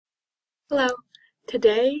Hello.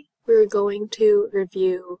 Today we're going to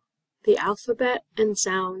review the alphabet and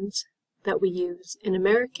sounds that we use in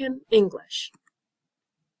American English.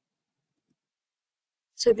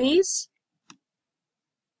 So these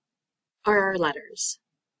are our letters.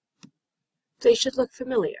 They should look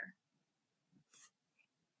familiar.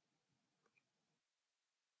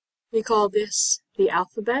 We call this the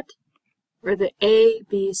alphabet, or the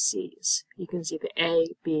ABCs. You can see the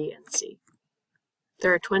A, B, and C.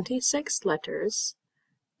 There are 26 letters,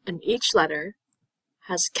 and each letter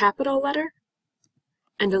has a capital letter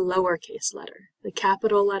and a lowercase letter. The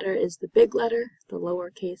capital letter is the big letter, the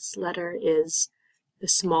lowercase letter is the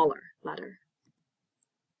smaller letter.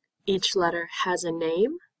 Each letter has a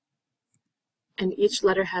name, and each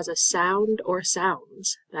letter has a sound or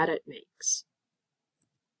sounds that it makes.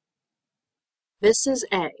 This is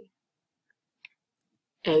A.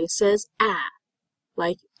 A says A,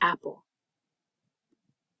 like apple.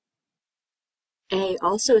 A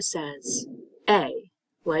also says A,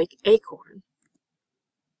 like acorn.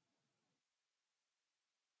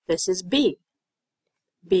 This is B.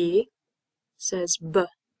 B says B,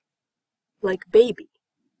 like baby.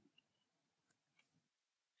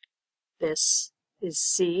 This is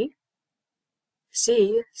C.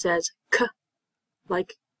 C says K,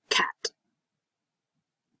 like cat.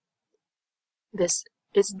 This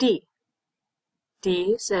is D.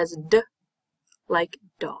 D says D, like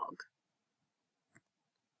dog.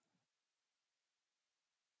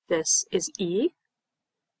 This is E.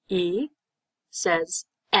 E says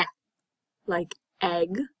E, like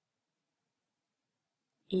egg.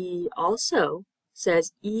 E also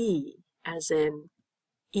says E, as in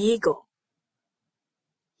eagle.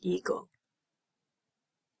 Eagle.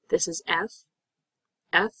 This is F.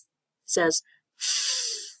 F says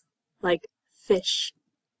F, like fish.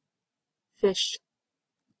 Fish.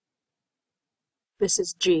 This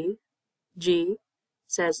is G. G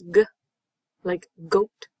says G, like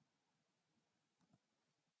goat.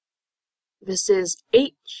 This is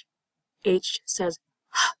H. H says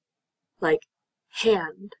H, like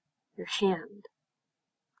hand, your hand.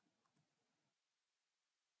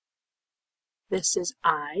 This is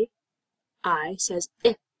I. I says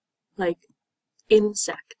I, like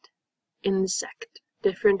insect. Insect.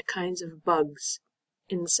 Different kinds of bugs.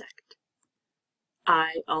 Insect.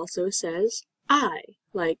 I also says I,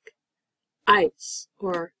 like ice,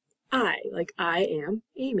 or I, like I am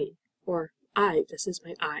Amy, or I, this is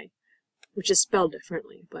my I, which is spelled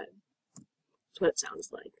differently, but that's what it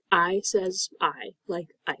sounds like. I says I,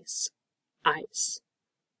 like ice. Ice.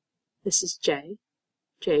 This is J.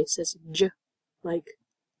 J says J, like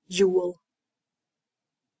jewel.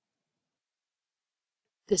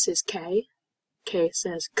 This is K. K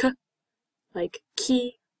says K, like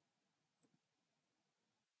key.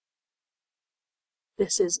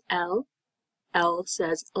 This is L. L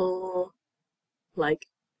says L, like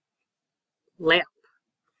lamp.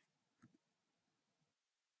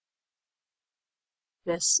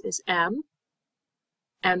 This is M.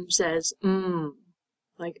 M says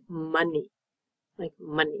like money, like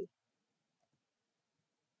money.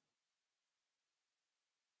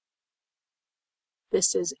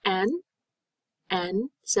 This is N. N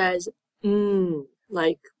says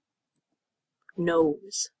like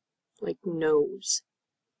nose, like nose.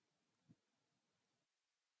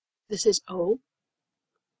 This is O.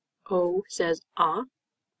 O says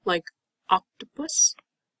like octopus.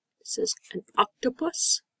 This is an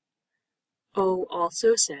octopus. O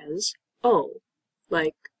also says O,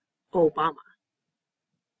 like Obama.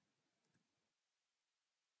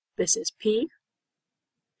 This is P.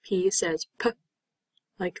 P says P,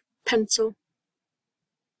 like pencil.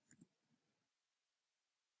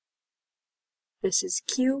 This is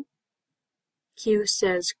Q. Q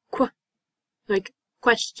says Qu, like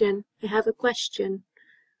question. I have a question.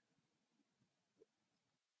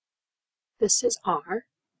 This is R.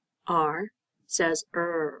 R says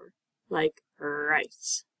like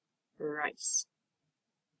rice. Rice.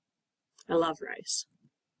 I love rice.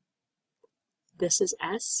 This is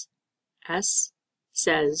S. S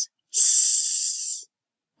says S,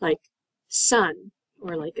 like sun,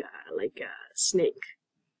 or like a snake.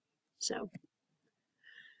 So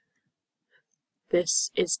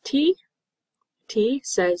this is T. T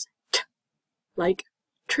says T, like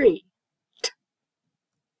tree. T.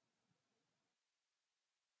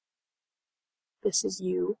 This is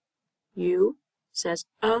U. U says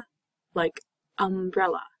like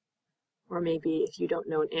umbrella. Or maybe if you don't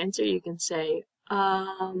know an answer, you can say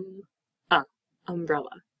umbrella.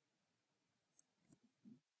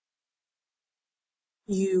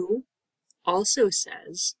 U also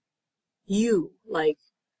says U, like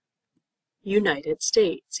United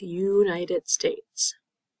States, United States.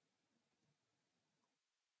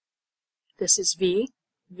 This is V.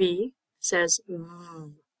 V says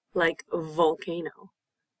V, like volcano.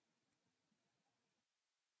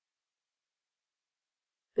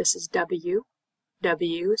 This is W.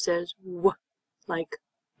 W says W, like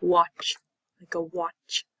watch, like a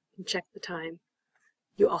watch. You can check the time.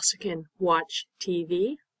 You also can watch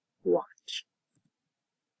TV, watch.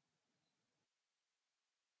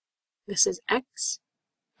 This is X.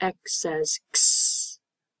 X says X,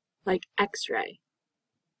 like X-ray.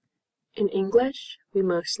 In English, we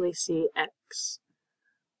mostly see X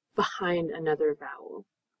behind another vowel.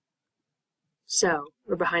 So,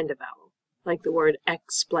 or behind a vowel, like the word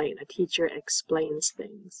explain. A teacher explains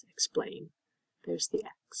things. Explain. There's the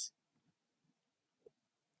X.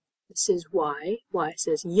 This is Y. Y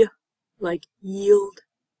says Y, like yield,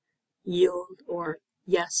 yield, or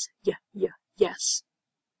yes, yes.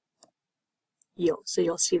 Yield. So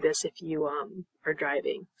you'll see this if you are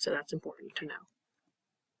driving, so that's important to know.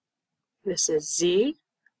 This is Z.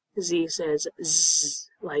 Z says Z,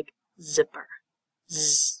 like zipper.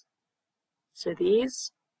 Z. So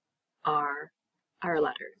these are our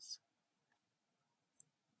letters.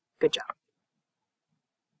 Good job.